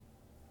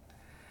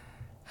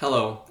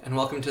Hello, and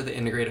welcome to the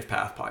Integrative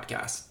Path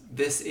podcast.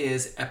 This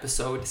is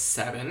episode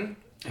 7,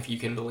 if you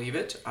can believe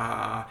it.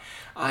 I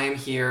am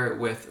here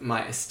with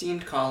my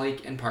esteemed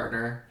colleague and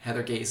partner,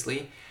 Heather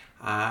Gaisley.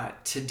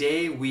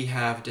 Today we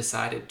have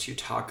decided to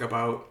talk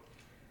about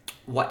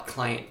what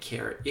client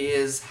care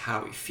is,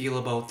 how we feel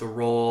about the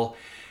role,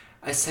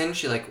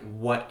 essentially like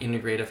what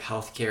integrative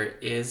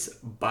healthcare is,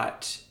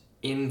 but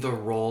in the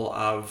role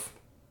of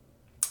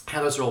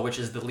Heather's role, which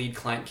is the lead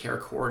client care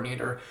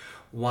coordinator,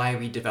 why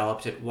we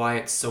developed it, why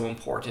it's so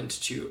important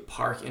to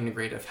Park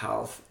Integrative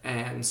Health.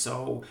 And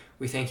so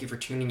we thank you for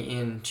tuning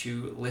in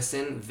to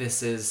listen.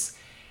 This is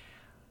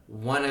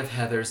one of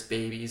Heather's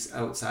babies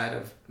outside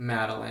of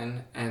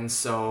Madeline. And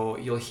so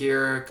you'll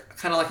hear,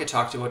 kind of like I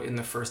talked about in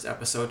the first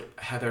episode,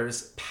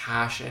 Heather's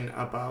passion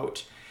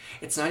about,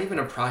 it's not even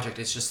a project,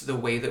 it's just the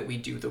way that we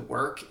do the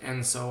work.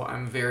 And so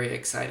I'm very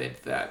excited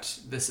that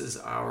this is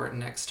our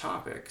next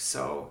topic.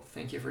 So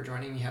thank you for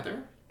joining me,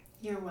 Heather.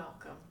 You're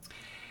welcome.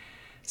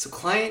 So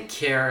client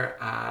care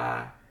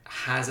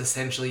has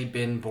essentially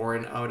been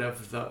born out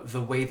of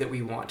the way that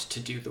we want to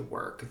do the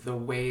work, the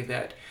way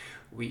that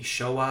we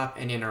show up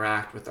and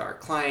interact with our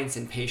clients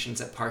and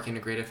patients at Park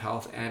Integrative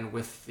Health, and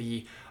with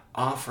the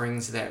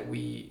offerings that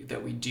we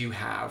do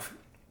have.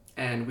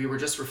 And we were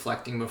just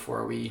reflecting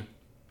before we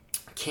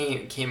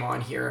came on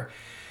here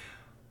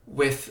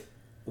with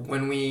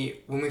when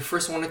we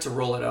first wanted to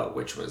roll it out,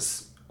 which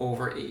was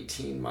over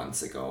 18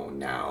 months ago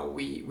now.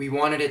 We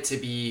wanted it to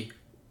be,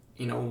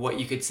 what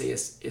you could say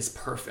is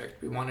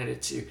perfect. We wanted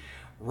it to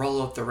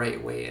roll out the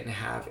right way and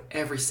have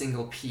every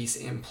single piece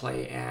in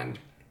play. And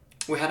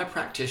we had a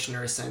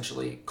practitioner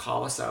essentially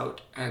call us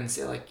out and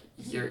say, like,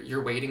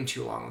 you're waiting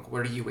too long.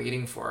 What are you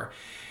waiting for?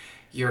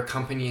 Your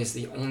company is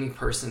the only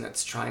person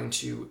that's trying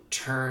to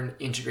turn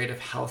integrative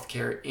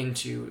healthcare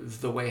into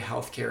the way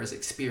healthcare is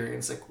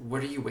experienced. Like,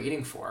 what are you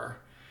waiting for?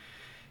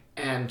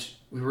 And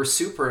we were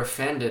super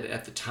offended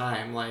at the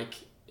time. Like,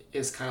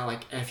 is kind of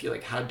like, F you,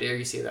 like, how dare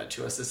you say that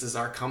to us? This is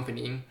our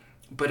company.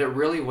 But it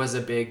really was a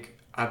big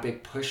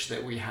push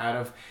that we had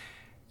of,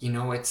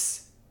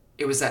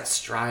 it was that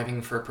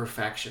striving for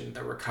perfection,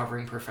 the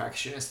recovering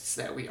perfectionists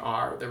that we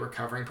are, the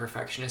recovering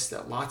perfectionists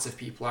that lots of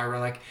people are. We're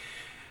like,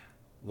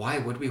 why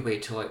would we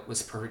wait till it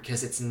was perfect?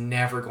 Because it's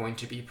never going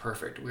to be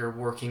perfect. We're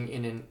working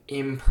in an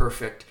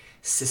imperfect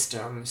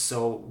system.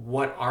 So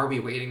what are we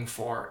waiting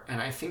for?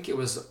 And I think it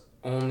was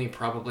only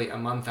probably a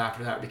month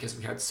after that, because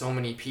we had so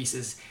many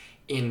pieces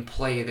in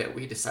play, that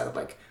we decided,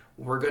 like,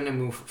 we're going to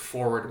move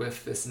forward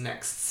with this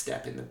next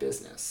step in the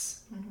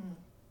business. Mm-hmm.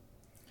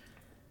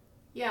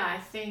 Yeah, I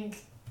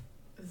think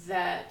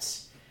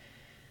that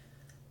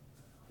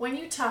when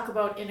you talk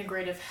about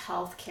integrative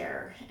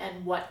healthcare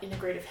and what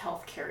integrative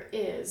healthcare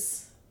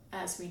is,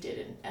 as we did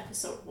in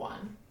episode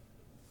 1,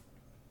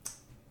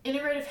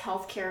 integrative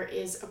healthcare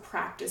is a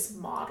practice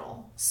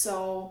model.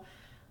 So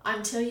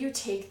until you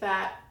take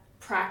that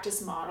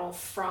practice model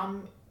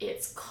from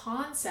its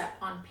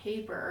concept on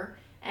paper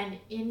and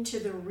into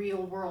the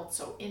real world,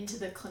 so into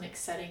the clinic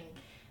setting,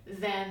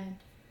 then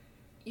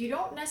you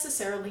don't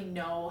necessarily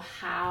know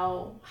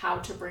how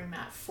to bring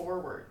that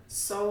forward.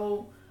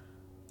 So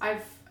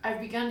I've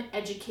begun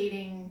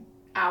educating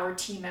our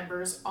team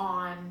members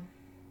on,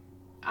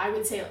 I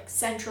would say, like,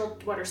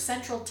 what are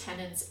central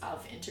tenets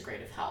of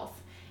integrative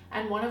health.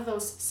 And one of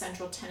those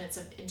central tenets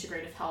of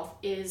integrative health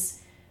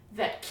is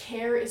that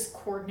care is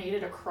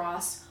coordinated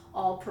across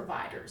all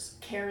providers.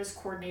 Care is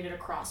coordinated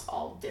across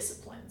all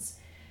disciplines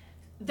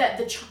that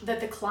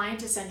the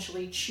client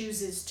essentially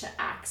chooses to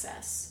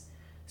access.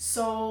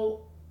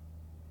 So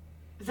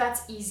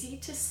that's easy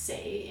to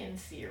say in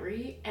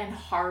theory and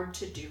hard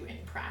to do in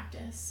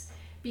practice,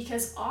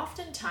 because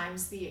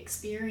oftentimes the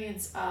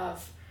experience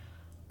of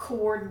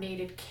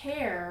coordinated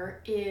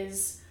care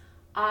is,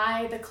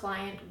 I, the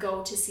client,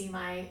 go to see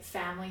my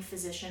family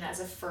physician as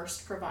a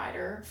first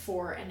provider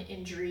for an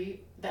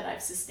injury that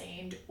I've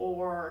sustained,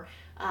 or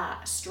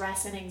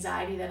stress and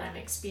anxiety that I'm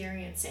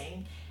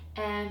experiencing.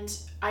 And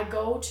I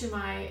go to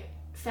my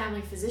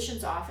family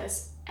physician's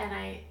office and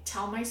I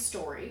tell my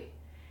story.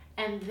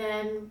 And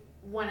then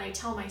when I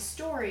tell my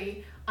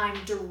story,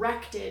 I'm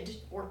directed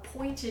or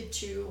pointed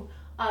to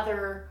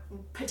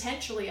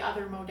potentially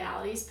other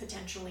modalities,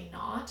 potentially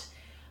not.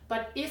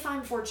 But if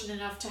I'm fortunate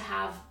enough to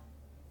have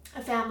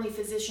a family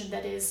physician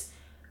that is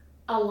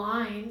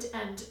aligned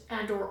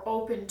and or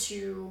open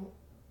to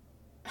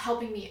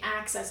helping me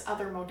access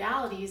other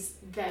modalities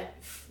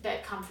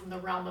that come from the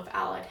realm of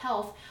allied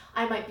health,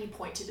 I might be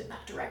pointed in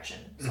that direction.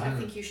 So I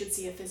think you should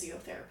see a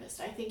physiotherapist.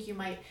 I think you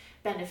might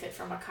benefit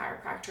from a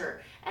chiropractor.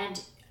 And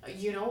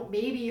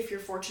maybe if you're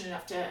fortunate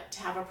enough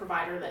to have a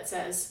provider that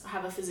says,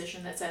 have a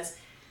physician that says,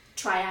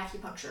 try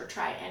acupuncture,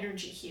 try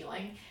energy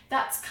healing,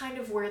 that's kind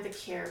of where the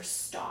care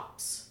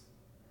stops.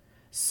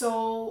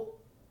 So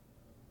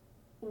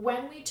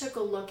when we took a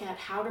look at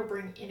how to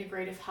bring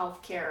integrative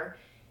healthcare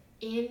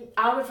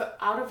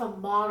out of a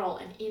model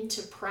and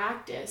into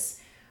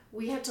practice,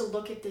 we had to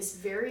look at this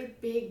very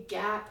big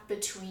gap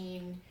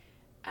between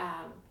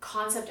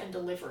concept and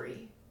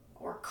delivery,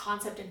 or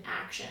concept and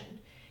action.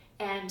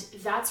 And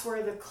that's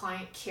where the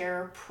client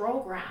care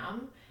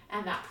program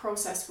and that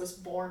process was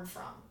born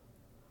from,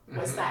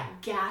 was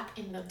that gap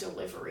in the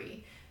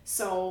delivery.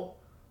 So,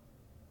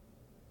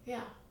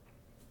 yeah.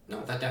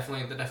 No, that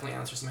definitely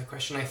answers my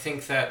question. I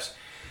think that,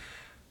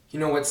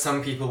 what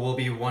some people will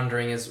be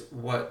wondering is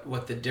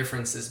what the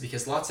difference is,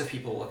 because lots of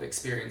people will have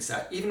experienced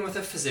that. Even with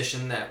a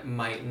physician that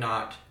might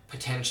not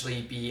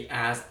potentially be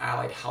as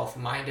allied health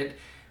minded,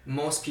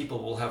 most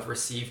people will have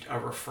received a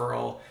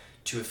referral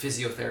to a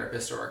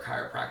physiotherapist or a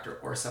chiropractor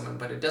or someone,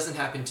 but it doesn't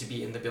happen to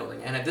be in the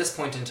building. And at this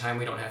point in time,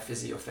 we don't have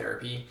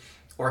physiotherapy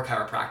or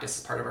chiropractic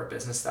as part of our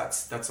business.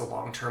 That's a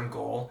long-term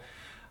goal.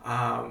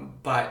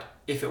 But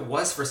if it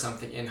was for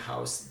something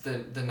in-house,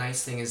 the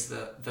nice thing is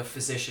the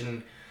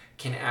physician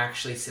can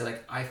actually say,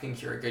 like, I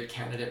think you're a good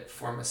candidate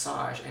for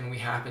massage, and we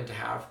happen to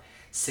have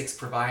 6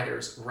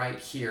 providers right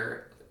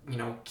here.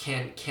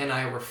 Can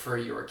I refer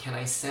you, or can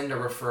I send a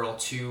referral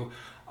to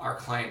our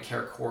client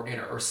care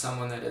coordinator or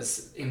someone that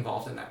is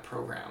involved in that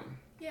program?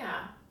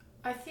 Yeah,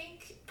 I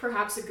think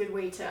perhaps a good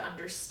way to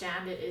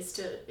understand it is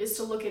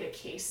to look at a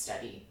case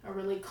study, a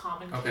really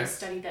common case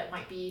study that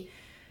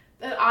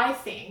I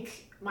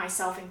think,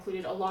 myself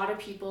included, a lot of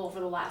people over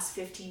the last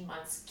 15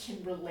 months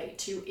can relate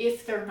to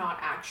if they're not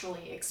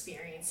actually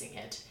experiencing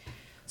it.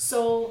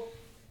 So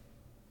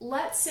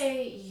let's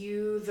say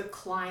you, the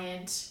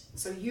client,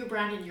 so you,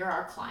 Brandon, you're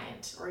our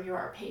client or you're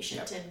our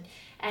patient, yep.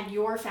 and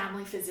your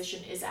family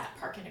physician is at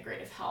Park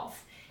Integrative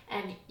Health,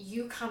 and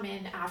you come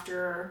in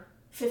after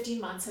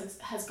 15 months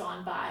has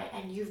gone by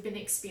and you've been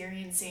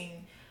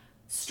experiencing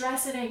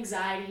stress and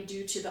anxiety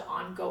due to the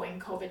ongoing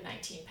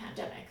COVID-19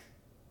 pandemic.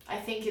 I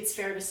think it's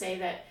fair to say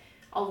that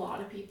a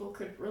lot of people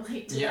could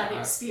relate to that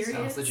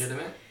experience. Sounds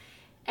legitimate.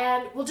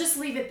 And we'll just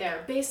leave it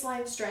there.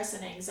 Baseline stress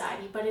and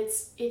anxiety, but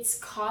it's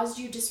caused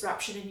you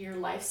disruption in your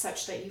life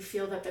such that you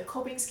feel that the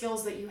coping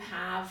skills that you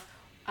have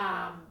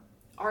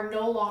are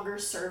no longer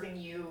serving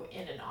you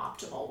in an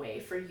optimal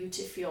way for you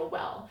to feel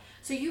well.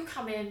 So you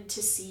come in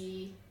to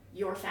see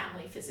your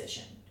family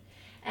physician,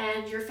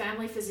 and your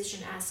family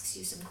physician asks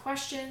you some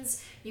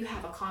questions. You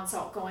have a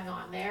consult going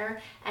on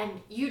there,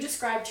 and you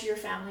describe to your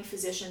family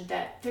physician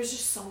that there's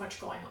just so much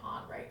going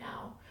on right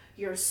now.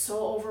 You're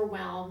so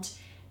overwhelmed,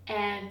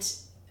 and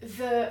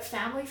the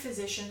family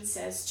physician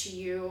says to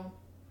you,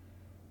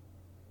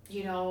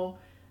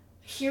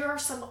 here are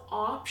some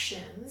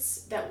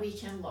options that we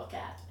can look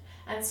at.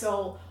 And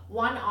so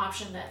one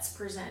option that's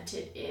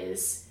presented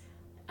is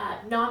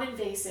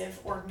non-invasive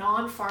or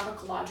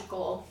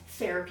non-pharmacological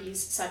therapies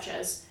such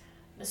as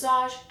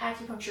massage,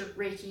 acupuncture,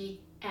 Reiki,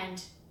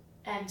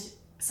 and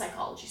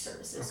psychology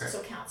services,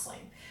 so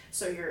counseling.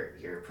 So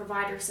your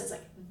provider says,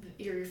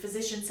 your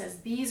physician says,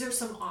 these are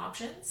some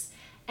options,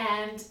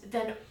 and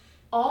then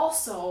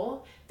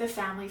also the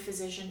family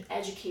physician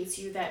educates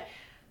you that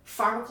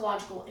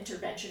pharmacological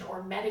intervention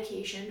or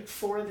medication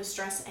for the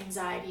stress,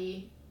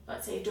 anxiety,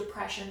 let's say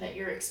depression that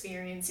you're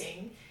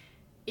experiencing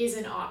is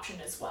an option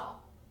as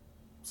well.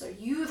 So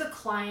you, the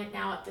client,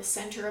 now at the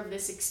center of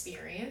this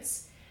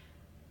experience,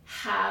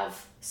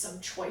 have some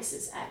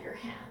choices at your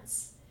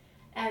hands.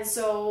 And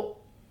so,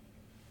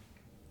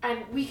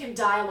 and we can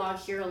dialogue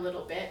here a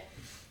little bit.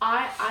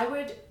 I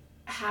would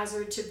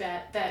hazard to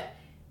bet that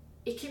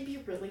it can be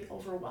really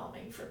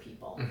overwhelming for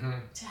people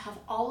to have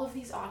all of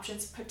these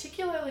options,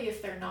 particularly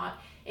if they're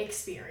not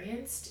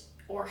experienced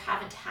or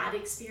haven't had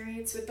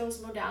experience with those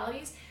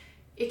modalities.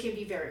 It can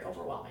be very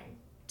overwhelming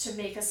to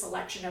make a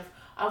selection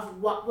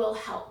of what will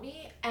help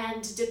me,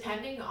 and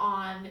depending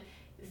on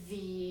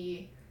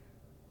the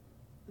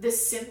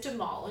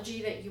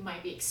symptomology that you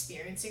might be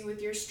experiencing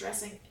with your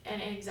stress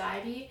and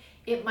anxiety,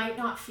 it might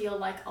not feel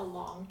like a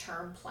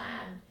long-term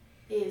plan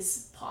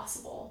is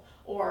possible,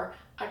 or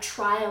a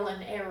trial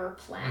and error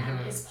plan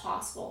is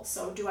possible.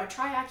 So do I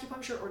try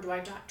acupuncture or do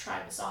I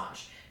try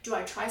massage? Do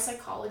I try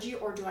psychology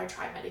or do I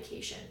try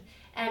medication?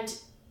 And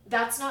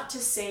that's not to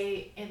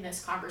say in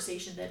this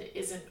conversation that it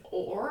isn't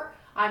or.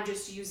 I'm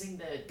just using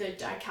the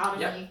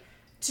dichotomy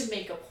to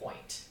make a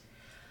point.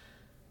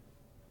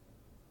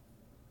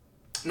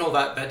 No,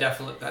 that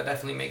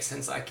definitely makes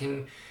sense. I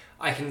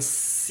can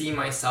see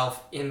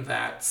myself in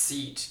that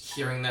seat,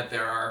 hearing that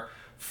there are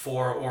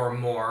 4 or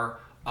more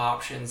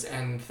options,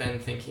 and then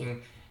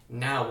thinking,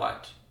 now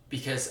what?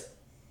 Because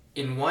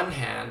in one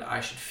hand, I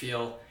should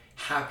feel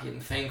happy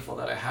and thankful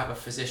that I have a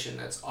physician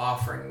that's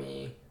offering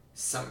me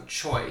some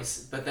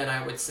choice, but then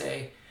I would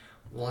say,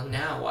 well,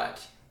 now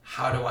what?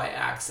 How do I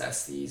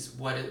access these?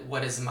 What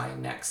is my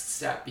next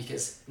step?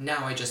 Because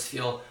now I just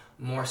feel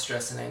more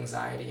stress and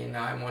anxiety, and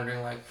now I'm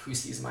wondering, like, who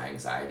sees my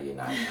anxiety,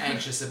 and I'm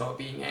anxious about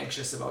being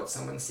anxious about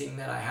someone seeing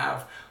that I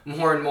have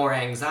more and more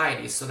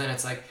anxiety. So then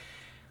it's like,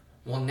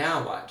 well,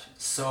 now what?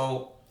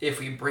 So if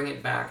we bring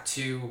it back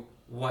to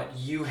what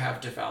you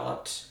have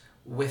developed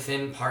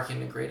within Park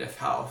Integrative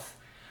Health,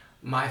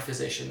 my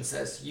physician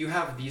says, you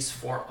have these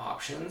 4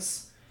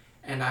 options,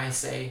 and I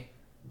say,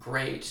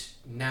 great,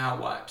 now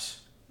what?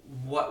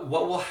 What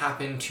will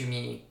happen to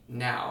me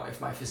now if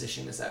my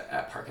physician is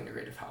at Park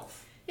Integrative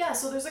Health? Yeah,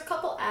 so there's a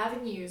couple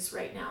avenues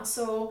right now.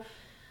 So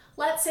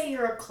let's say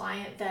you're a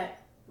client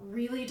that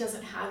really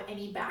doesn't have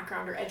any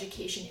background or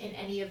education in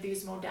any of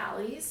these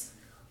modalities,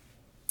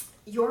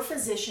 your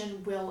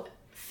physician will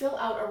fill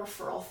out a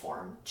referral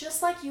form,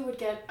 just like you would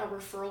get a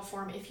referral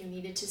form if you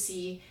needed to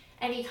see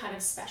any kind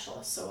of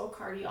specialist, so a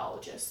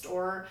cardiologist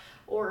or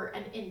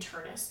an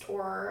internist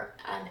or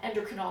an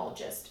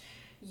endocrinologist.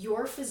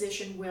 Your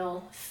physician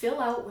will fill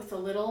out with a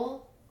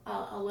little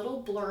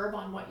blurb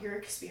on what you're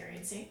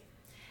experiencing,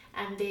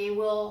 and they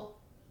will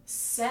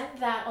send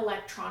that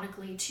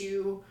electronically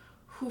to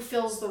who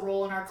fills the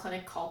role in our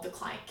clinic called the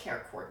client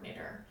care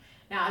coordinator.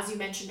 Now, as you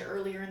mentioned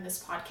earlier in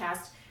this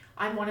podcast,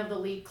 I'm one of the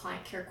lead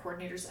client care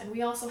coordinators, and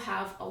we also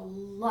have a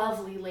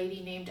lovely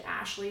lady named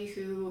Ashley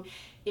who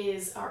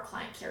is our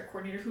client care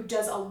coordinator, who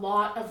does a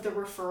lot of the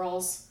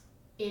referrals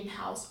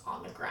in-house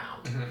on the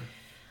ground. Mm-hmm.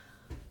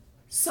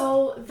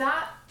 So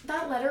that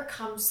letter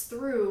comes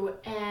through,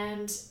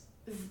 and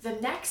the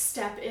next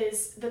step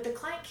is that the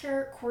client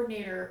care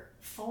coordinator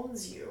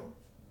phones you.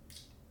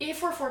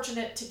 If we're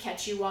fortunate to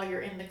catch you while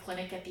you're in the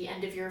clinic at the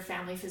end of your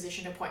family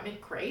physician appointment,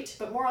 great.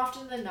 But more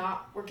often than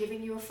not, we're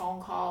giving you a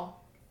phone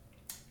call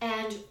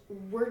and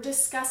we're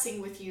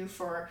discussing with you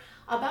for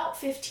about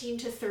 15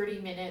 to 30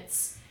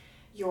 minutes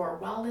your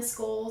wellness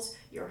goals,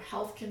 your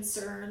health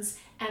concerns,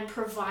 and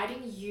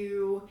providing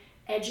you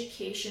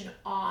education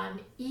on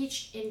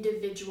each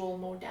individual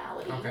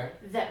modality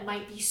that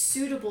might be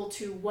suitable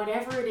to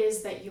whatever it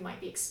is that you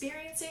might be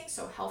experiencing,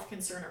 so health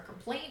concern or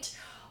complaint,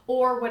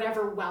 or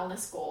whatever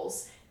wellness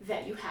goals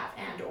that you have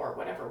and or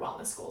whatever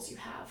wellness goals you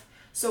have.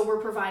 So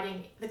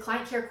the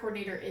client care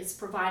coordinator is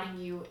providing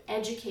you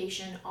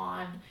education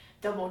on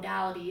the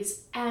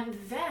modalities, and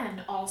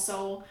then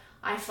also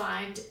I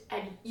find,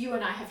 and you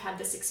and I have had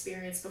this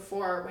experience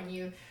before, when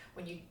you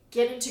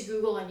get into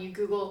Google and you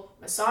Google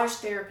massage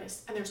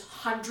therapist, and there's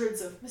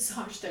hundreds of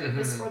massage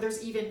therapists, or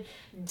there's even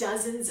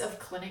dozens of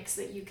clinics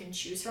that you can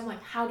choose from.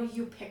 Like, how do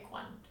you pick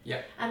one?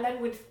 Yeah. And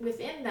then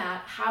within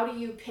that, how do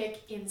you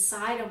pick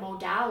inside a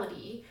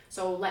modality?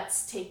 So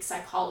let's take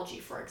psychology,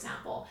 for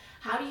example.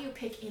 How do you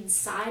pick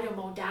inside a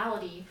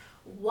modality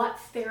what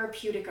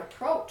therapeutic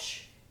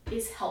approach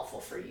is helpful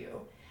for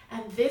you?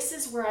 And this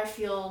is where I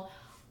feel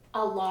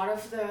a lot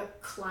of the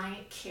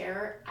client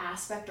care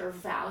aspect or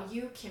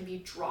value can be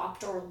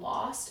dropped or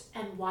lost,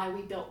 and why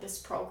we built this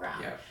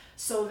program. Yeah.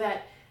 So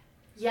that,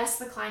 yes,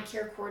 the client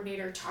care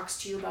coordinator talks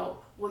to you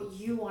about what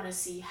you want to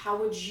see. How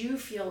would you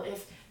feel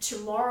if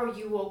tomorrow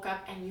you woke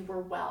up and you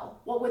were well?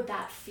 What would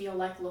that feel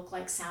like, look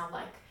like, sound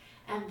like?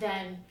 And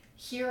then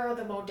here are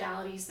the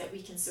modalities that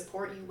we can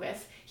support you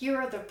with. Here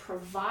are the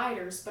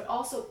providers, but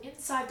also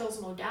inside those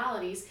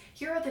modalities,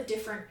 here are the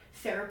different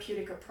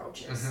therapeutic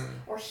approaches.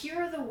 Or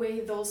here are the way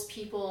those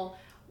people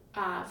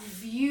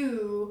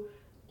view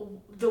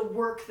the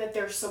work that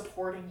they're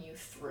supporting you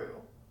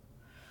through.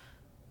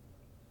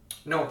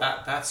 No,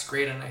 that's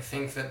great, and I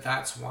think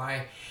that's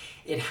why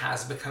it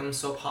has become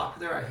so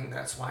popular. I think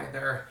that's why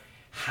there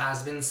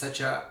has been such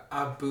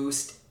a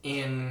boost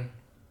in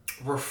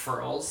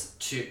referrals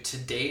to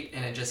date,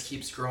 and it just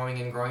keeps growing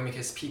and growing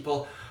because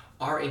people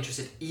are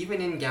interested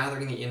even in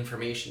gathering the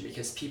information,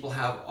 because people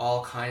have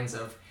all kinds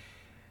of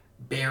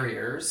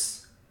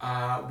barriers,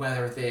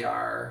 whether they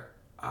are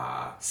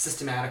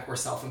systematic or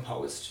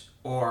self-imposed,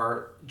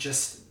 or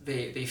just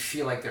they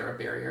feel like they're a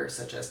barrier,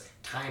 such as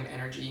time,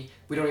 energy.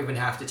 We don't even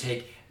have to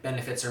take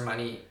benefits or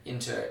money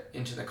into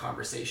the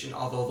conversation,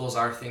 although those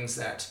are things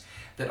that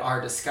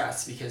are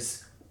discussed,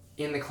 because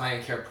in the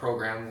client care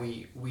program,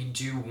 we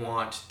do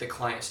want the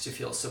clients to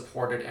feel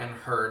supported and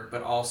heard,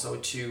 but also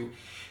to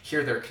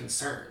hear their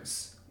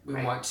concerns. We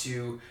want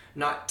to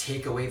not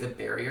take away the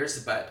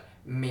barriers, but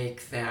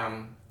make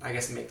them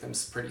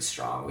pretty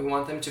strong. We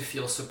want them to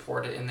feel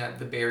supported in that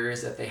the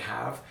barriers that they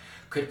have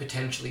could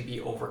potentially be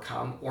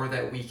overcome, or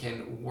that we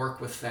can work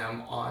with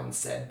them on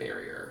said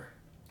barrier.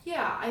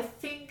 Yeah, I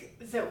think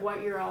that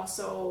what you're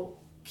also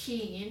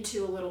keying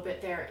into a little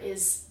bit there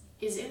is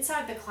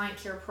inside the client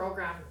care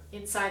program,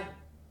 inside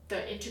the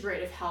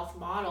integrative health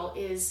model,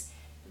 is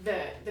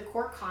the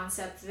core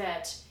concept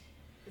that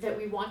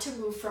we want to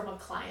move from a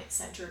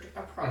client-centered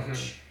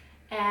approach.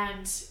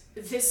 And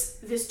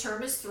this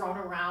term is thrown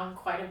around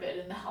quite a bit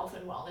in the health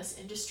and wellness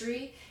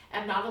industry,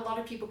 and not a lot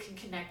of people can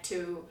connect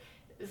to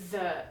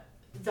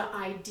the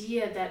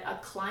idea that a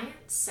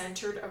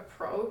client-centered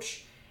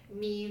approach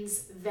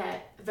means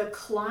that the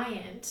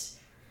client,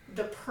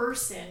 the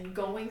person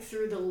going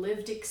through the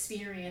lived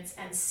experience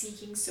and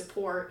seeking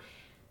support,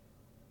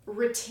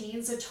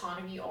 retains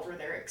autonomy over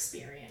their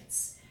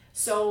experience.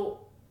 So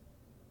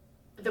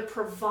the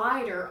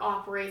provider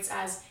operates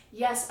as,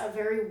 yes, a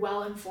very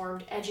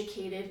well-informed,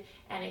 educated,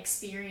 and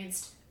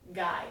experienced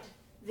guide.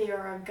 They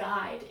are a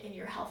guide in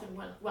your health and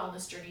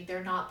wellness journey.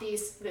 They're not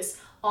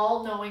this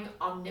all-knowing,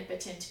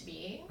 omnipotent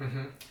being.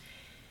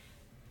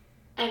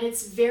 And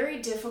it's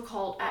very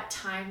difficult at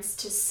times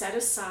to set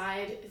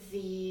aside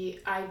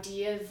the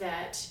idea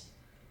that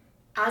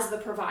as the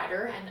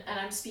provider, and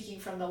I'm speaking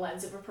from the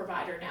lens of a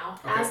provider now,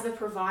 as the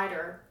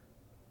provider,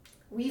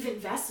 we've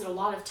invested a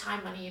lot of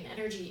time, money, and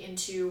energy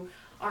into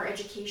our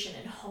education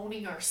and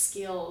honing our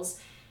skills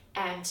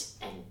and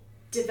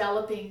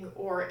developing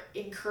or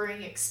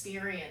incurring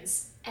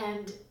experience.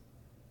 And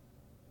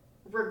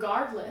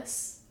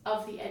regardless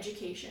of the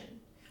education,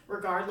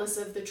 regardless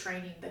of the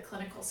training, the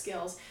clinical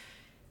skills,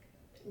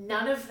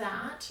 none of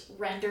that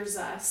renders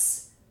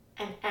us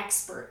an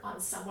expert on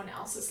someone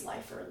else's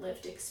life or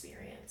lived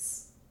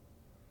experience.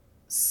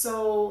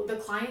 So the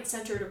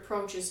client-centered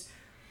approach is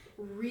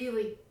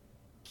really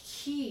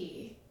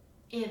key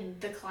in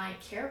the client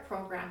care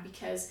program,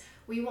 because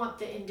we want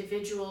the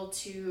individual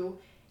to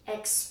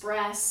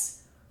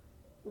express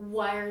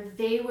where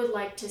they would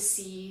like to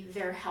see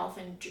their health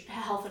and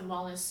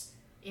wellness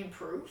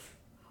improve,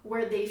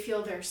 where they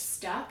feel they're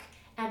stuck,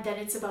 and then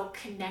it's about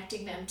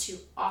connecting them to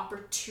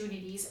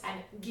opportunities and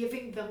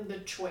giving them the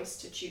choice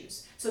to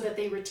choose so that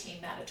they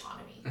retain that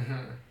autonomy.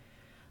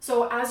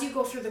 So as you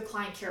go through the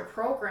client care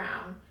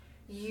program,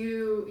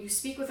 you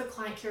speak with a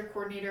client care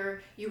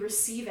coordinator, you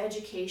receive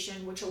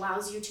education, which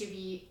allows you to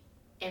be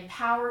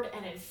empowered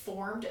and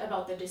informed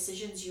about the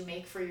decisions you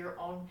make for your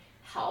own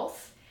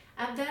health.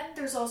 And then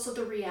there's also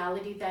the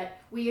reality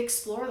that we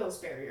explore those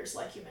barriers,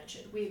 like you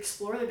mentioned. We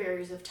explore the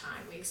barriers of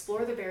time. We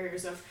explore the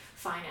barriers of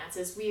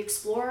finances. We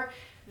explore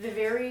the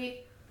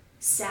very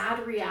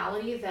sad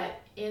reality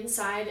that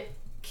inside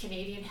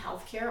Canadian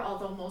healthcare,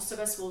 although most of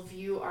us will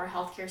view our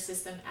healthcare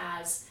system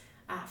as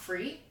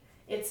free,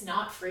 it's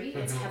not free.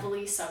 It's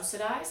heavily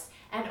subsidized,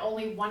 and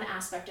only one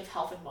aspect of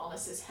health and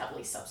wellness is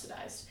heavily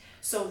subsidized.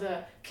 So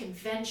the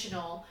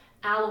conventional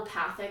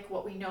allopathic,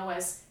 what we know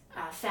as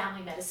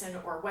family medicine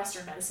or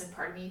Western medicine,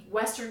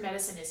 Western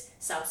medicine is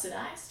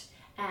subsidized,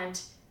 and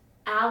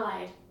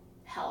allied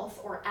health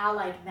or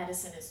allied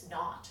medicine is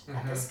not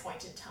at this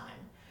point in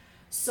time.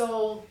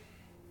 So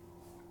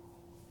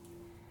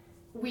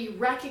we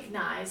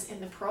recognize in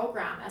the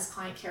program as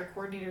client care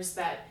coordinators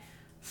that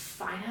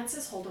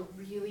finances hold a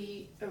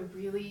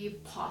really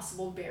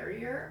possible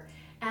barrier,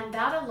 and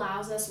that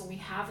allows us, when we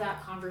have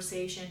that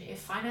conversation, if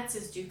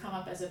finances do come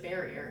up as a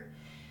barrier,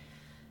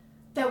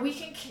 that we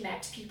can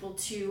connect people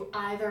to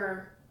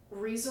either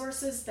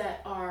resources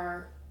that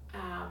are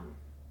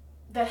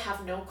that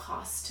have no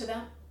cost to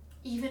them,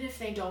 even if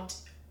they don't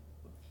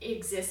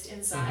exist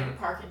inside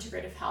Park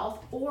Integrative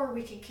Health, or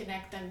we can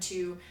connect them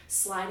to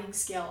sliding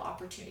scale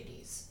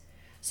opportunities.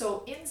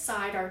 So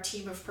inside our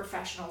team of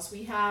professionals,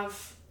 we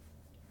have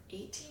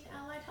 18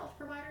 allied health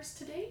providers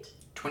to date?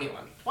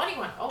 21.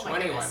 Oh my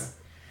goodness.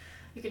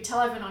 You can tell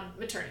I've been on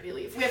maternity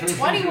leave. We have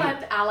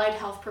 21 allied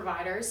health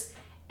providers,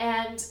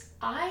 and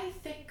I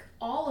think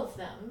all of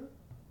them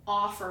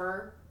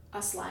offer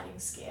a sliding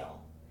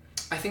scale.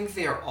 I think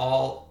they are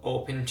all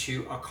open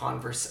to a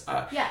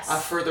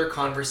further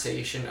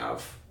conversation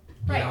of,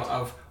 you know,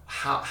 of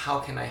how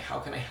can I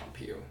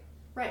help you?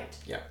 Right.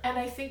 Yeah. And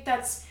I think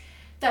that's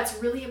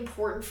really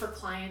important for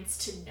clients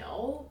to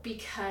know,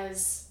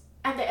 because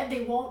and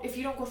they won't, if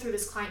you don't go through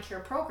this client care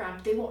program,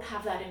 they won't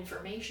have that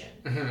information.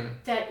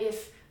 That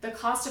if the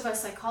cost of a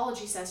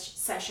psychology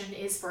session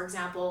is, for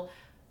example,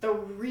 the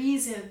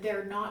reason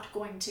they're not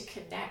going to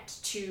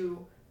connect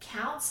to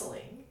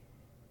counseling,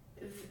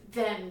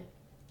 then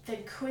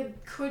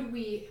could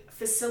we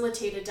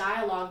facilitate a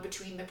dialogue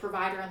between the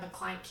provider and the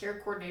client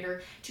care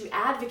coordinator to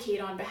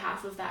advocate on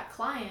behalf of that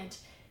client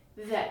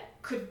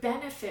that could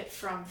benefit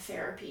from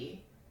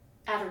therapy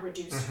at a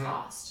reduced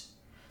cost?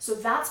 So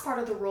that's part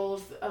of the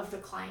role of the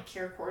client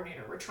care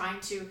coordinator. We're trying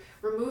to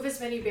remove as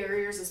many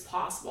barriers as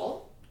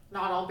possible.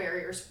 Not all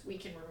barriers we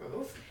can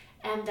remove.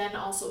 And then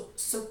also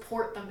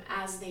support them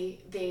as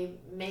they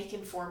make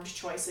informed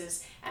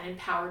choices and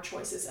empowered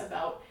choices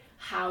about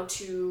how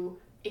to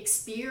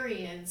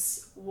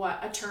experience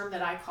a term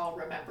that I call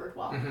remembered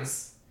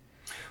wellness.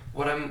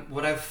 What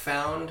I've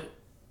found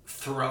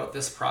throughout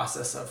this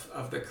process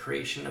of the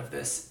creation of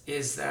this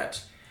is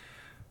that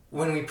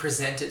when we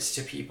present it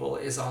to people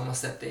is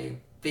almost that they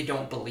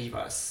don't believe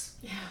us.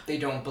 Yeah. They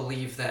don't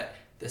believe that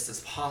this is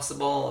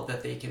possible,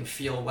 that they can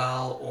feel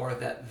well, or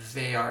that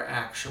they are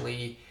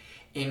actually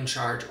in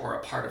charge or a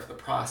part of the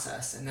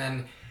process. And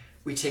then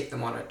we take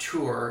them on a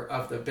tour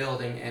of the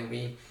building and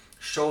we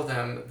show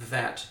them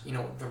that, you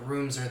know, the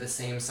rooms are the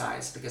same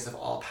size, because if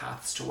all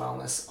paths to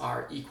wellness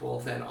are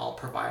equal, then all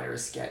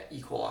providers get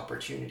equal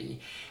opportunity.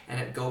 And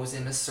it goes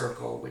in a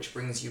circle, which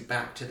brings you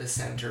back to the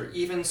center.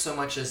 Even so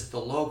much as the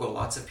logo,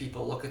 lots of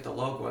people look at the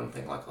logo and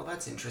think like, oh,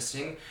 that's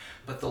interesting.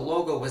 But the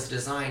logo was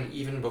designed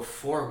even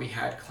before we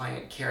had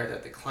client care,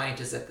 that the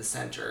client is at the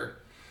center.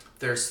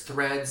 There's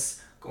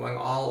threads going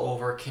all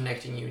over,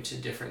 connecting you to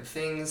different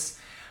things.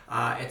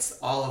 It's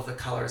all of the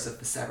colors of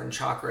the 7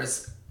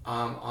 chakras,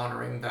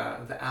 honoring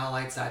the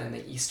allied side and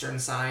the eastern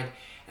side,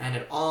 and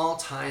it all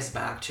ties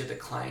back to the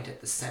client at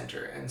the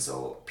center. And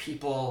so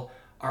people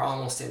are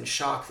almost in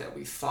shock that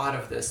we thought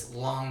of this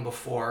long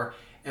before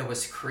it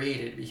was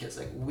created, because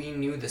like we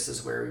knew this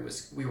is where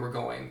we were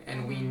going,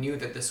 and we knew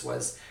that this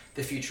was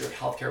the future of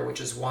healthcare,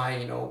 which is why,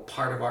 you know,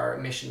 part of our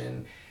mission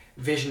and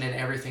vision and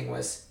everything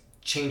was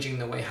changing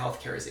the way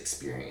healthcare is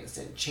experienced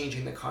and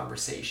changing the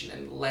conversation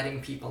and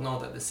letting people know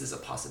that this is a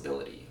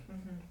possibility.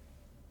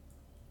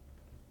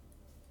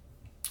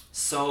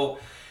 So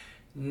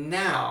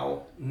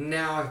Now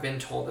I've been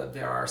told that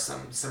there are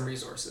some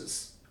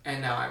resources,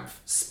 and now I've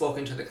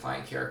spoken to the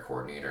client care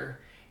coordinator,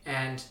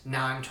 and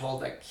now I'm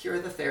told that here are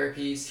the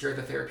therapies, here are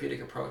the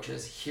therapeutic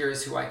approaches,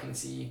 here's who I can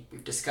see.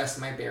 We've discussed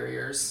my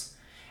barriers,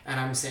 and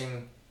I'm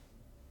saying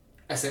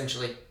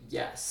essentially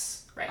yes.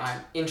 Right.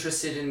 I'm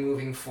interested in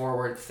moving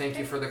forward. Thank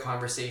you for the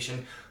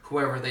conversation.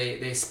 Whoever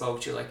they spoke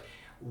to, like,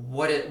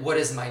 what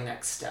is my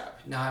next step?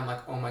 Now I'm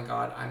like, oh my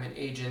God, I'm an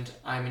agent.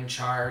 I'm in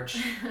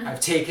charge. I've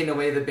taken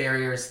away the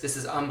barriers. This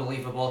is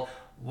unbelievable.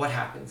 What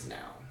happens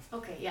now?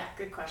 Okay, yeah,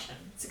 good question.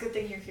 It's a good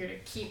thing you're here to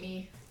keep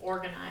me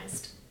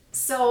organized.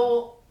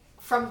 So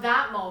from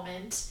that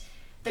moment,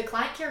 the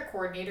client care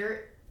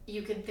coordinator,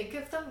 you can think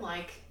of them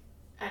like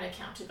an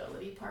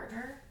accountability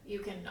partner. You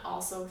can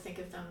also think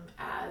of them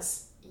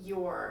as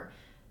your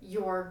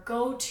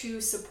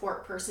go-to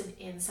support person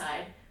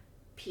inside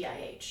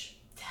PIH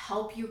to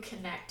help you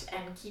connect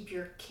and keep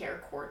your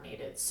care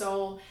coordinated.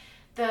 So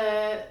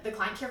the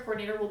client care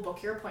coordinator will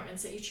book your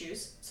appointments that you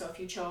choose. So if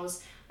you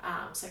chose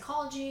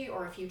psychology,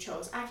 or if you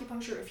chose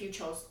acupuncture, if you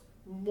chose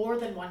more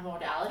than one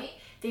modality,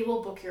 they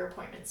will book your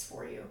appointments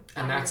for you.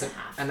 And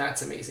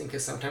that's amazing,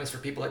 because sometimes for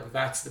people, like,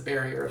 that's the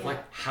barrier of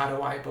like, how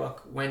do I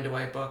book? When do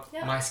I book?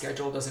 My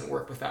schedule doesn't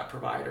work with that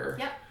provider.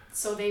 Yep.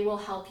 So they will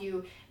help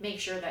you make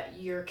sure that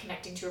you're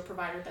connecting to a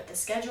provider, that the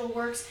schedule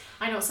works.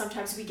 I know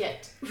sometimes we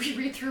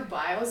read through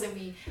bios and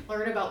we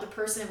learn about the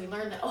person, and we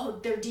learn that,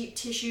 oh, they're deep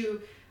tissue,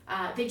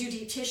 they do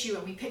deep tissue,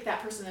 and we pick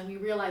that person, and we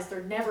realize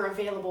they're never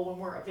available when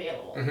we're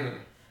available. Mm-hmm.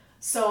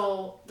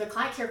 So the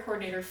client care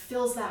coordinator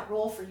fills that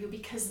role for you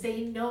because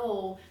they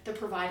know the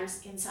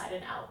providers inside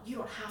and out. You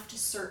don't have to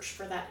search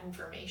for that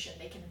information.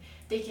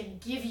 They can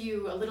give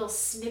you a little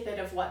snippet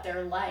of what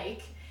they're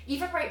like,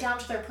 even right down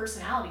to their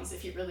personalities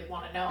if you really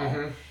want to know.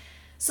 Mm-hmm.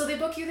 So they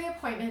book you the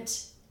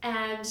appointment,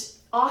 and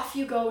off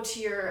you go to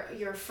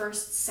your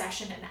first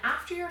session. And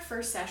after your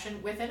first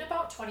session, within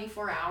about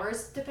 24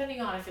 hours,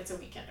 depending on if it's a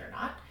weekend or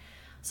not,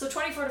 so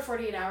 24 to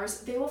 48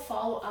 hours, they will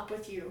follow up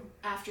with you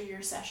after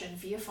your session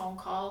via phone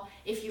call.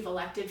 If you've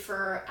elected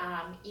for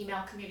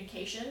email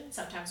communication,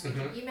 sometimes we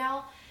can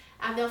email,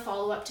 and they'll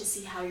follow up to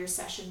see how your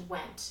session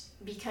went.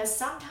 Because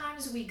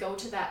sometimes we go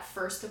to that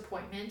first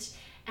appointment,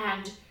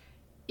 and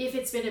if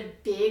it's been a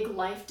big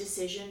life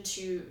decision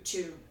to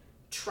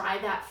try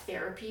that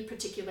therapy,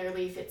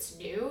 particularly if it's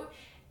new,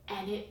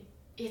 and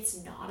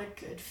it's not a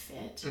good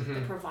fit,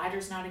 the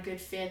provider's not a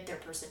good fit, their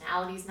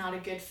personality's not a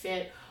good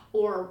fit,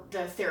 or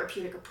the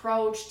therapeutic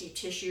approach, deep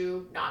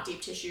tissue, not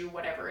deep tissue,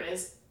 whatever it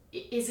is,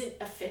 isn't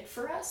a fit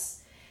for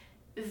us,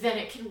 then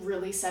it can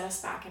really set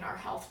us back in our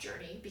health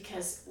journey,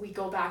 because we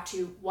go back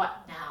to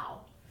what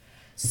now?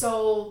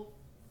 So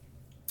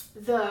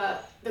the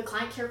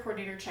client care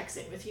coordinator checks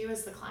in with you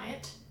as the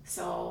client.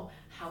 So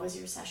how was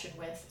your session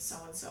with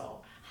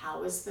so-and-so?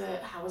 How is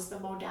the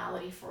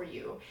modality for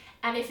you?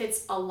 And if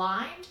it's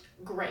aligned,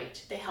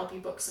 great. They help you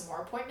book some more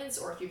appointments,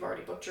 or if you've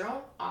already booked your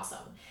own,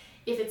 awesome.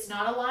 If it's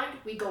not aligned,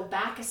 we go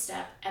back a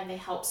step, and they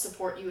help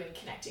support you in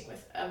connecting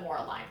with a more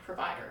aligned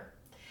provider.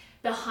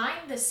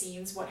 Behind the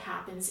scenes, what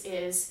happens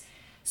is,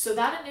 so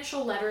that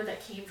initial letter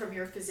that came from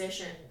your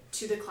physician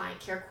to the client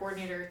care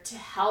coordinator to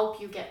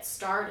help you get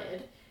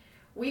started,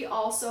 we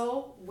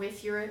also,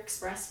 with your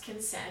express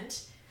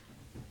consent,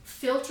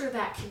 filter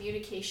that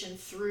communication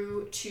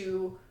through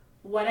to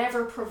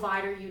whatever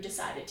provider you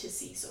decided to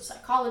see. So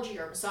psychology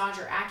or massage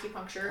or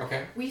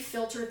acupuncture, we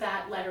filter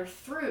that letter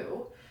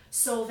through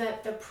so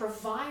that the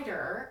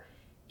provider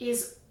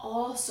is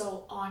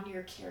also on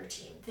your care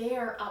team. They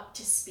are up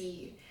to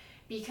speed.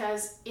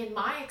 Because in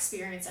my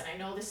experience, and I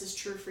know this is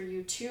true for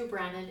you too,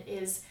 Brandon,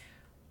 is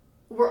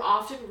we're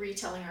often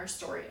retelling our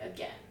story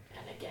again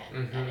and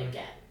again and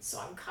again. So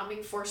I'm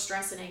coming for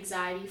stress and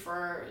anxiety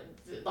for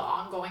the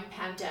ongoing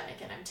pandemic,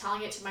 and I'm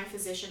telling it to my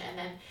physician, and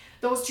then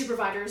those two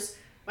providers,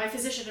 my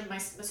physician and my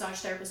massage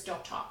therapist,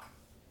 don't talk.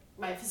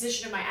 My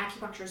physician and my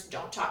acupuncturist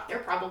don't talk. They're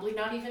probably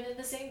not even in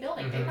the same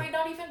building. They might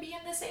not even be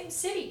in the same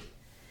city.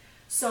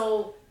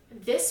 So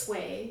this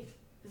way,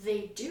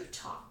 they do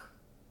talk.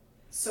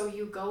 So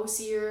you go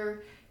see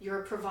your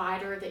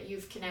provider that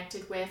you've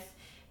connected with.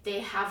 They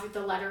have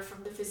the letter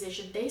from the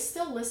physician. They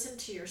still listen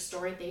to your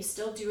story. They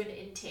still do an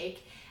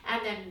intake.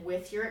 And then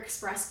with your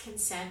express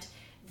consent,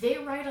 they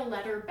write a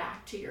letter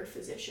back to your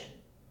physician.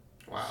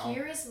 Wow.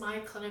 Here is my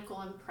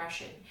clinical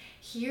impression.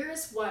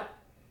 Here's what,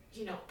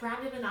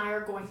 Brandon and I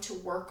are going to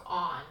work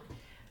on.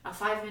 A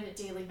 5-minute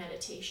daily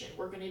meditation.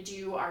 We're going to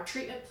do our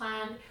treatment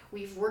plan.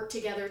 We've worked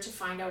together to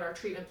find out our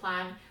treatment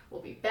plan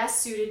will be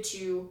best suited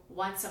to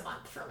once a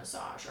month for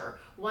massage, or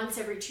once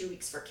every 2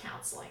 weeks for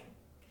counseling.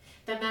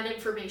 Then that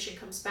information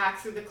comes back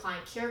through the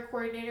client care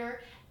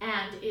coordinator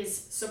and is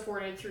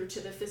supported through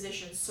to the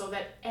physician, so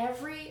that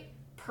every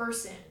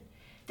person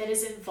that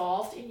is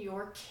involved in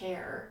your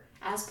care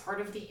as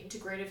part of the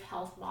integrative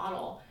health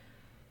model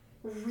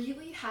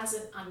really has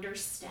an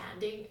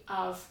understanding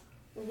of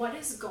what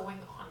is going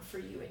on for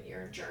you in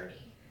your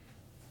journey.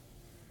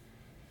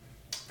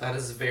 That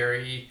is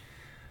very,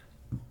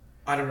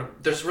 I don't know,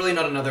 there's really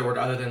not another word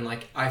other than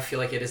I feel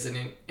like it is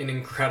an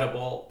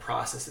incredible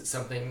process. It's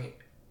something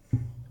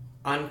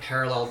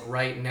unparalleled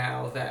right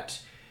now that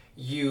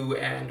you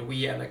and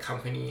we and the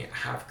company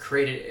have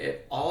created.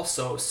 It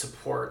also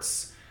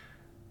supports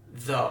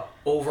the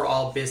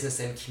overall business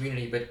and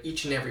community, but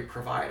each and every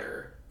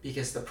provider,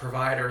 because the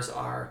providers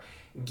are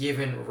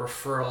given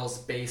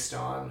referrals based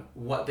on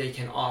what they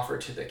can offer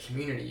to the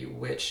community,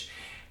 which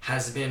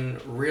has been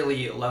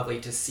really lovely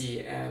to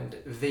see. And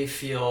they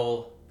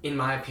feel, in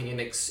my opinion,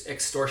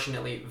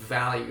 extortionately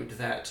valued,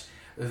 that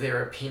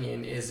their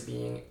opinion is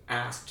being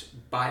asked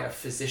by a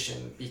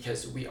physician,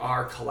 because we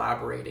are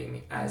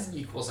collaborating as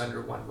equals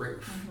under one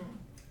roof. Mm-hmm.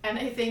 And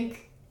I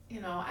think,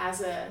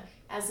 as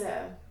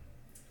a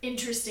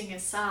interesting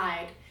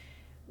aside,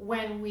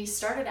 when we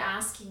started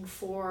asking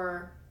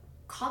for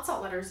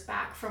consult letters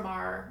back from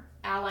our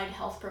allied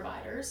health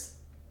providers,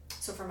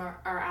 so from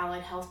our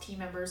allied health team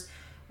members,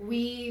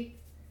 we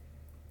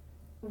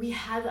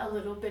had a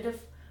little bit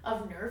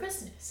of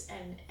nervousness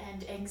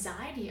and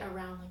anxiety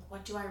around, like,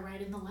 what do I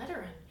write in the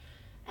letter?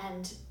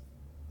 And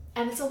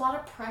it's a lot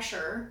of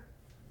pressure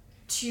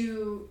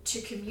to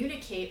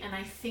communicate. And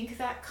I think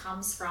that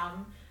comes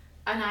from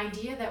an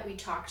idea that we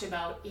talked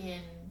about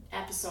in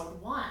episode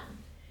 1,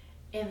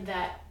 in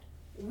that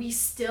we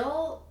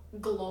still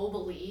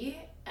globally,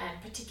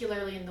 and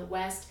particularly in the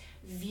West,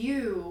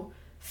 view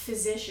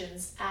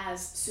physicians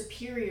as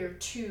superior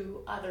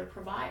to other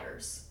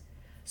providers.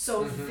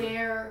 So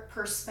their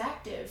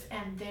perspective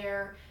and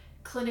their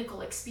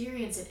clinical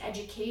experience and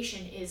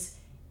education is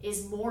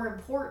more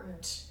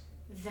important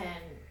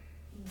than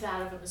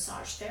that of a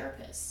massage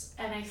therapist.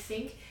 And I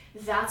think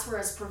that's where,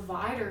 as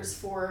providers,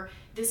 for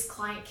this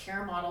client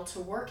care model to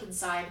work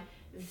inside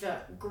the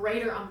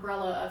greater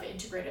umbrella of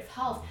integrative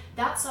health,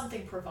 that's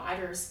something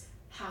providers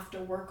have to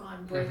work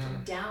on,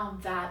 breaking down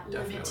that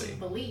limiting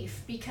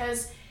belief,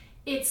 because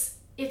it's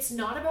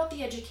not about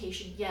the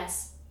education.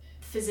 Yes,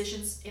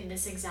 physicians in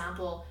this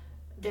example,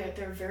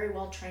 they're very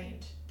well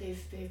trained.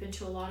 They've been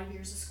to a lot of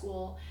years of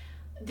school.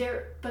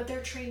 But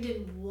they're trained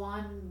in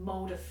one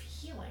mode of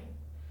healing.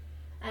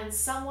 And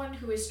someone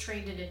who is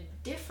trained in a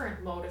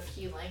different mode of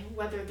healing,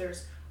 whether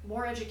there's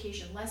more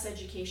education, less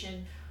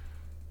education,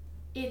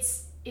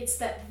 it's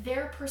that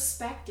their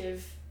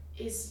perspective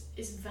is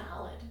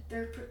valid.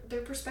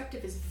 Their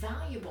perspective is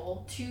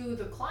valuable to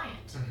the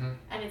client,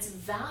 and it's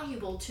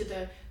valuable to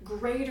the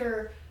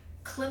greater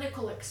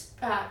clinical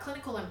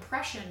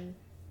impression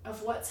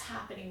of what's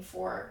happening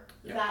for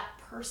that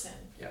person.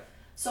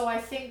 So I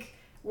think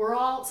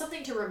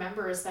something to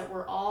remember is that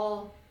we're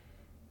all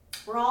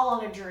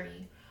on a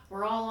journey.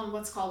 We're all on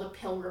what's called a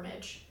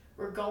pilgrimage.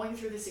 We're going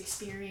through this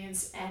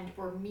experience and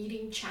we're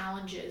meeting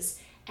challenges,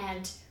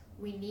 and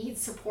we need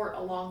support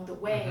along the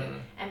way.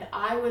 And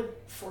I would,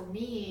 for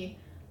me,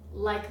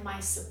 like my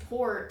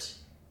support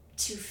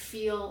to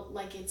feel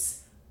like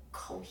it's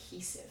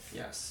cohesive.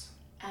 Yes.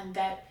 And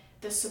that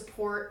the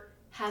support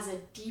has a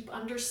deep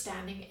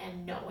understanding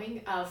and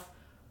knowing of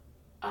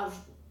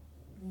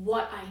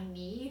what I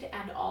need,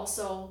 and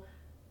also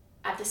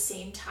at the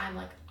same time,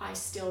 like, I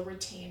still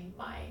retain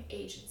my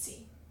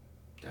agency.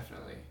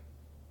 Definitely.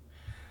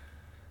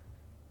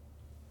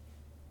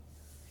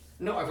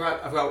 No, I've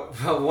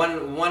got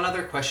one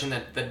other question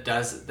that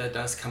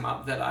does come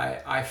up that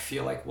I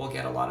feel like we'll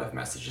get a lot of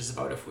messages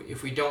about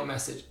if we don't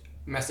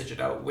message it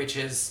out, which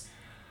is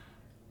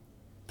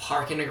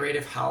Park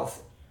Integrative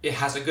Health. It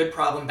has a good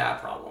problem,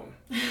 bad problem.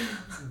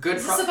 Is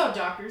this about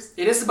doctors?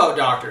 It is about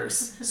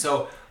doctors.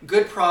 So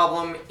good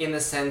problem in the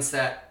sense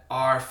that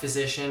our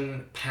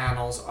physician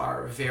panels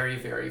are very,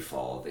 very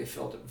full. They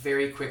filled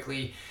very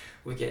quickly.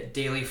 We get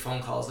daily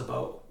phone calls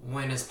about,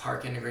 when is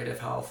Park Integrative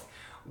Health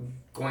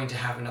going to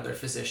have another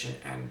physician?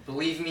 And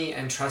believe me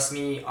and trust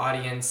me,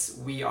 audience,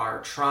 we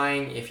are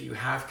trying. If you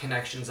have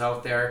connections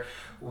out there,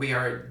 we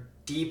are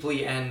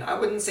deeply, and I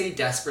wouldn't say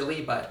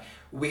desperately, but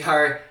we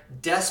are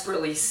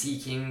desperately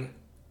seeking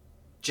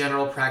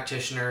general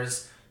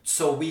practitioners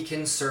so we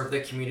can serve the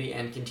community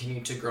and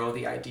continue to grow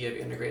the idea of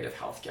integrative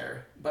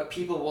healthcare. But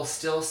people will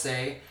still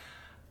say,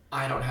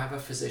 I don't have a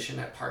physician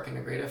at Park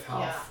Integrative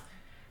Health. Yeah.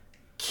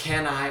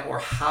 Can I, or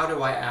how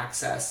do I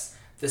access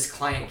this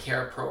client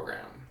care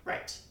program?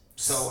 Right.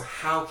 So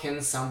how can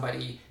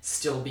somebody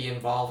still be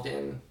involved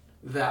in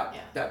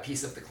that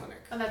piece of the clinic?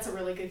 And that's a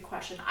really good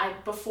question.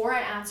 Before I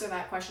answer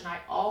that question, I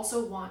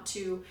also want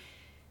to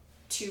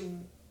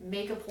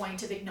make a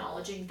point of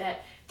acknowledging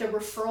that the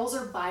referrals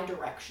are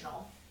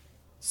bi-directional.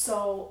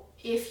 So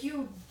if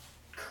you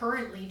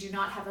currently do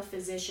not have a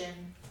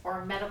physician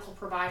or a medical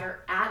provider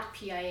at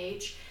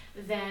PIH,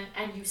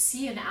 and you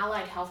see an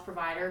allied health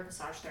provider,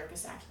 massage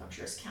therapist,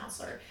 acupuncturist,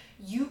 counselor,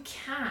 you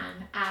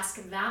can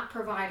ask that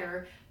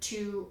provider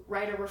to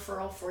write a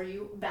referral for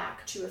you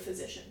back to a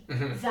physician.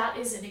 That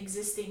is an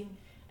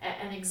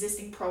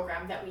existing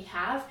program that we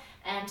have,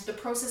 and the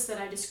process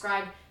that I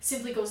described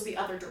simply goes the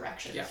other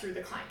direction through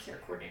the client care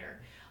coordinator.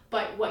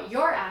 But what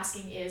you're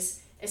asking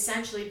is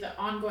essentially the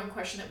ongoing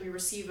question that we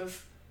receive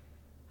of,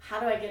 how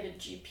do I get a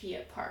GP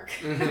at Park?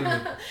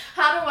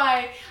 How do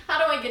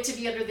I get to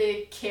be under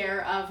the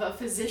care of a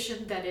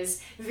physician that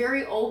is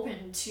very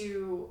open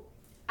to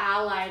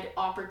allied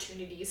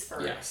opportunities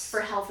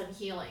for health and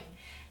healing?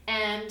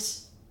 And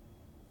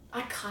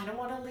I kind of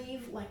want to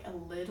leave like a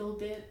little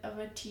bit of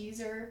a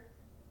teaser.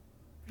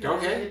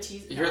 Okay.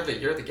 You're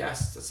the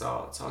guest. It's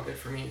all good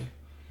for me.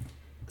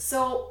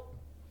 So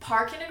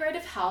Park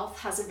Integrative Health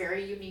has a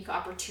very unique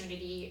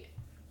opportunity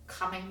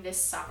coming this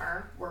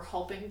summer. We're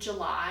hoping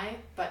July,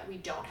 but we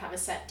don't have a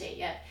set date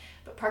yet.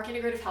 But Park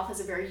Integrative Health has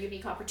a very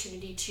unique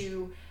opportunity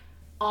to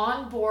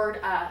onboard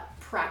a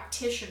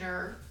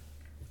practitioner,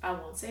 I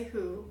won't say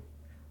who,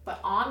 but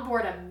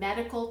onboard a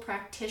medical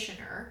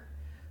practitioner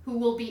who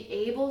will be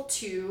able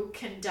to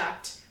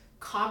conduct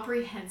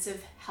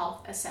comprehensive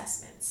health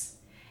assessments,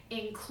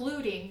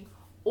 including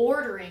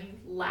ordering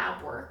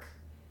lab work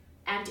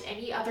and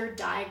any other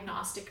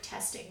diagnostic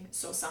testing,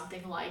 so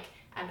something like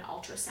an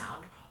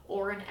ultrasound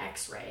or an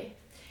x-ray.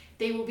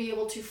 They will be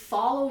able to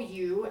follow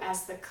you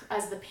as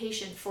the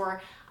patient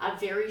for a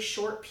very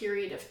short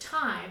period of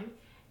time,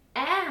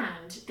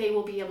 and they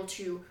will be able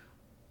to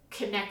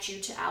connect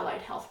you to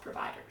allied health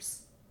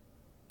providers.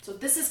 So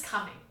this is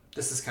coming.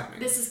 This is coming.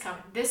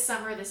 This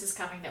summer, this is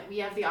coming, that we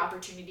have the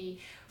opportunity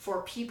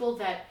for people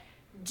that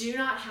do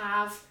not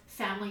have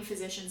family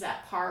physicians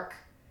at Park,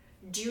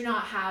 do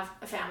not have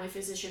a family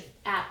physician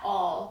at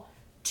all,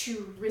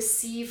 to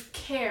receive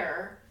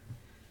care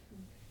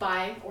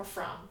by or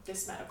from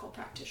this medical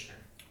practitioner.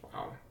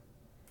 Wow.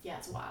 Yeah,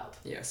 it's wild.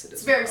 Yes, it is.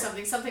 It's very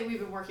something we've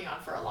been working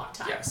on for a long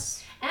time.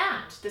 Yes.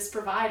 And this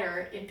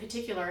provider in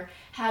particular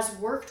has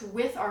worked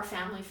with our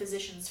family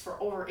physicians for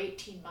over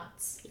 18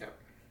 months. Yep.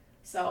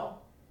 So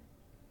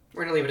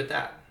we're going to leave it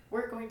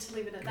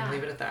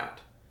at that.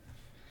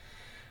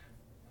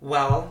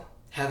 Well,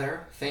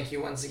 Heather, thank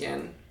you once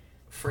again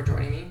for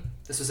joining me.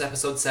 This was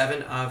episode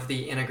 7 of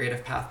the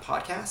Integrative Path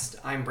podcast.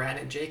 I'm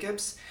Brandon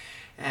Jacobs,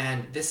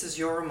 and this is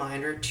your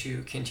reminder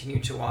to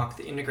continue to walk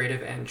the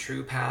integrative and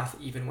true path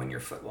even when your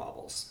foot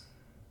wobbles.